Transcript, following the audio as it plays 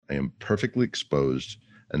I am perfectly exposed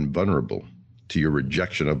and vulnerable to your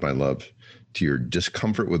rejection of my love, to your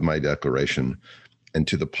discomfort with my declaration, and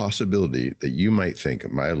to the possibility that you might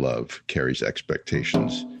think my love carries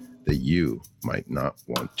expectations that you might not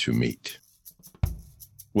want to meet.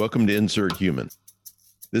 Welcome to Insert Human.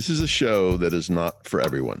 This is a show that is not for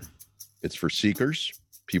everyone. It's for seekers,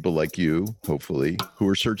 people like you, hopefully, who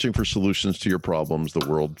are searching for solutions to your problems, the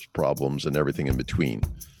world's problems, and everything in between.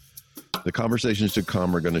 The conversations to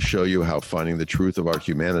come are going to show you how finding the truth of our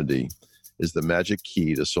humanity is the magic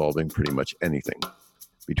key to solving pretty much anything.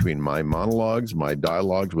 Between my monologues, my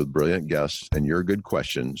dialogues with brilliant guests, and your good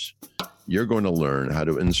questions, you're going to learn how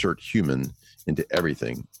to insert human into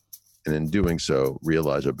everything, and in doing so,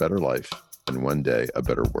 realize a better life and one day a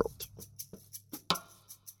better world.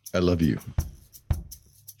 I love you.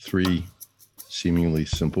 3 seemingly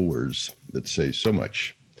simple words that say so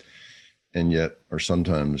much, and yet are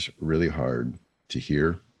sometimes really hard to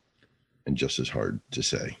hear and just as hard to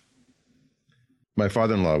say. My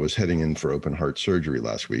father-in-law was heading in for open heart surgery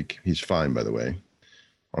last week. He's fine, by the way.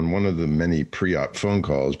 On one of the many pre-op phone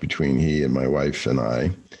calls between he and my wife and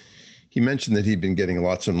I, he mentioned that he'd been getting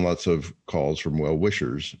lots and lots of calls from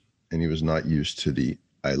well-wishers, and he was not used to the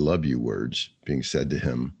 "I love you" words being said to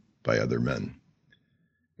him by other men.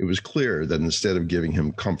 It was clear that instead of giving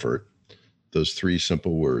him comfort, those 3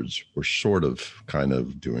 simple words were kind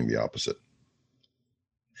of doing the opposite.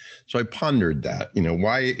 So I pondered that,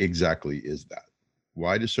 why exactly is that?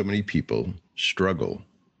 Why do so many people struggle,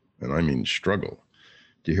 and I mean struggle,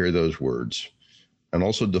 to hear those words, and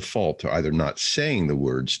also default to either not saying the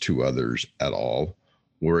words to others at all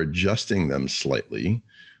or adjusting them slightly,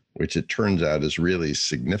 which it turns out is really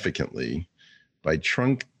significantly, by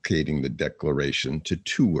truncating the declaration to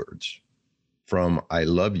 2 words, from I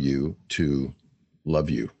love you to love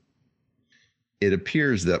you. It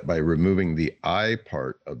appears that by removing the I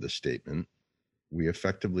part of the statement, we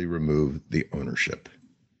effectively remove the ownership.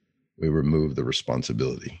 We remove the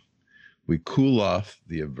responsibility. We cool off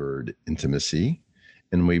the averred intimacy,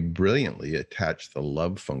 and we brilliantly attach the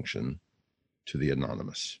love function to the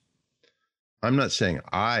anonymous. I'm not saying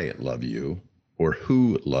I love you or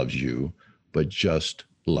who loves you, but just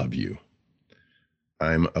love you.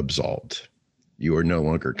 I'm absolved. You are no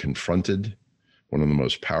longer confronted. One of the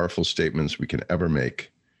most powerful statements we can ever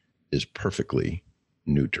make is perfectly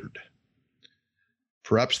neutered.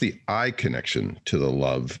 Perhaps the I connection to the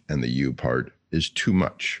love and the you part is too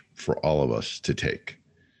much for all of us to take.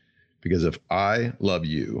 Because if I love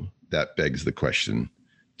you, that begs the question,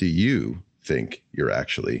 do you think you're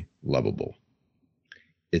actually lovable?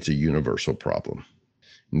 It's a universal problem.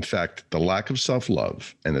 In fact, the lack of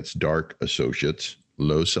self-love and its dark associates,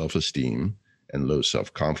 low self-esteem and low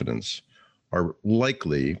self-confidence, are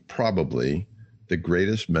probably the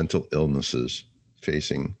greatest mental illnesses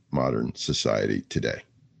facing modern society today.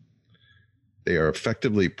 They are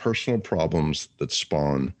effectively personal problems that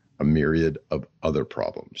spawn a myriad of other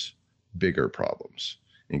problems, bigger problems,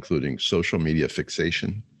 including social media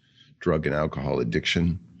fixation, drug and alcohol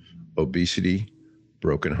addiction, obesity,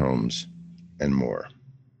 broken homes, and more.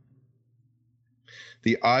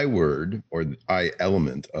 The I word, or the I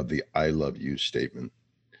element of the I love you statement,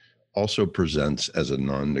 also presents as a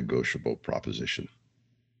non-negotiable proposition.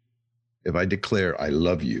 If I declare I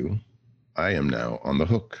love you, I am now on the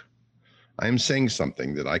hook. I am saying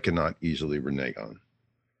something that I cannot easily renege on.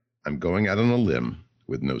 I'm going out on a limb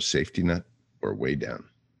with no safety net or way down.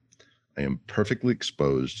 I am perfectly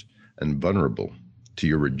exposed and vulnerable to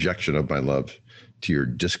your rejection of my love, to your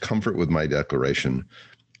discomfort with my declaration,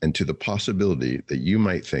 and to the possibility that you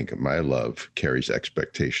might think my love carries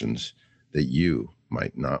expectations that you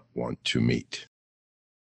might not want to meet.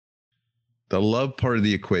 The love part of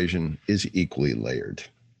the equation is equally layered.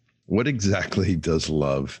 What exactly does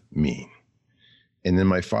love mean? And in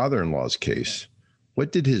my father-in-law's case,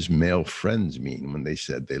 what did his male friends mean when they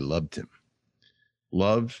said they loved him?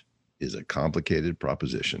 Love is a complicated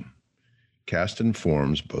proposition, cast in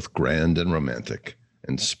forms both grand and romantic,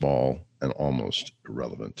 and small and almost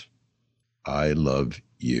irrelevant. I love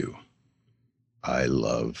you. I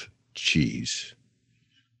love cheese.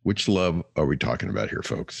 Which love are we talking about here,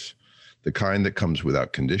 folks? The kind that comes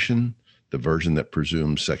without condition, the version that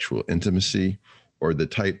presumes sexual intimacy, or the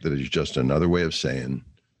type that is just another way of saying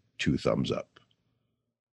 2 thumbs up.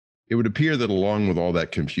 It would appear that along with all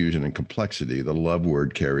that confusion and complexity, the love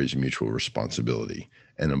word carries mutual responsibility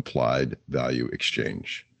and implied value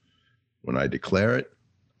exchange. When I declare it,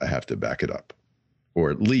 I have to back it up. Or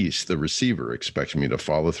at least the receiver expects me to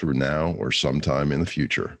follow through now or sometime in the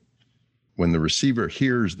future. When the receiver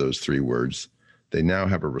hears those 3 words, they now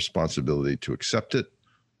have a responsibility to accept it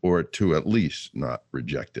or to at least not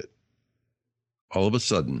reject it. All of a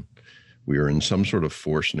sudden, we are in some sort of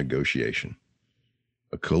forced negotiation,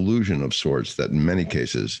 a collusion of sorts that in many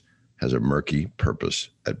cases has a murky purpose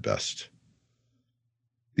at best.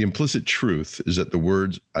 The implicit truth is that the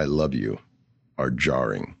words "I love you" are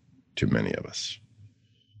jarring to many of us.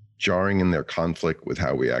 Jarring in their conflict with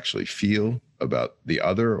how we actually feel about the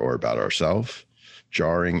other or about ourselves,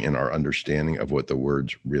 jarring in our understanding of what the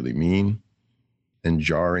words really mean, and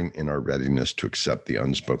jarring in our readiness to accept the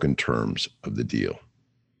unspoken terms of the deal.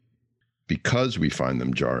 Because we find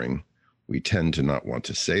them jarring, we tend to not want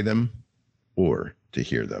to say them or to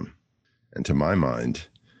hear them. And to my mind,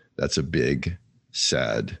 that's a big,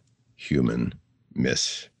 sad, human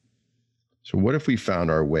miss. So what if we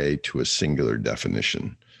found our way to a singular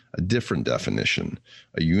definition, a different definition,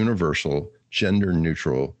 a universal,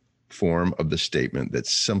 gender-neutral form of the statement that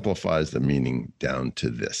simplifies the meaning down to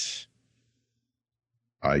this: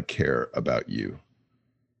 I care about you.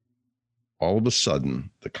 All of a sudden,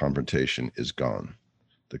 the confrontation is gone.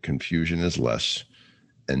 The confusion is less,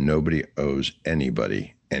 and nobody owes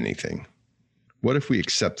anybody anything. What if we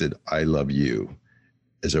accepted "I love you"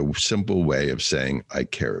 as a simple way of saying I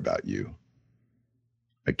care about you?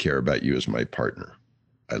 I care about you as my partner.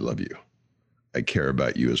 I love you. I care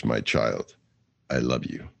about you as my child. I love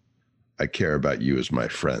you. I care about you as my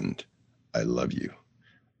friend. I love you.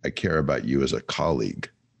 I care about you as a colleague.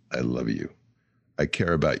 I love you. I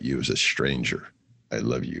care about you as a stranger. I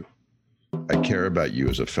love you. I care about you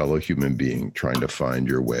as a fellow human being trying to find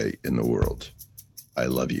your way in the world. I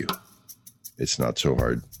love you. It's not so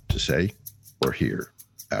hard to say or hear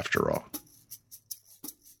after all.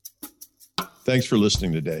 Thanks for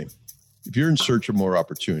listening today. If you're in search of more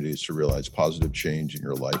opportunities to realize positive change in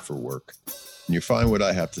your life or work, and you find what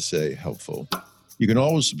I have to say helpful, you can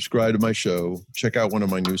always subscribe to my show, check out one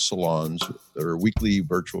of my new salons. There are weekly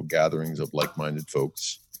virtual gatherings of like-minded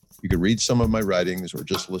folks. You can read some of my writings or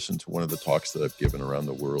just listen to one of the talks that I've given around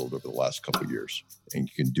the world over the last couple of years. And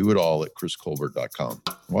you can do it all at chriscolbert.com.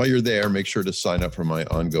 While you're there, make sure to sign up for my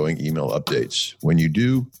ongoing email updates. When you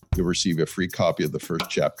do, you'll receive a free copy of the first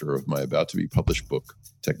chapter of my about-to-be-published book,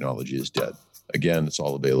 Technology is Dead. Again, it's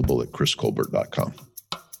all available at chriscolbert.com.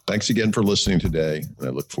 Thanks again for listening today, and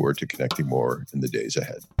I look forward to connecting more in the days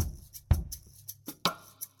ahead.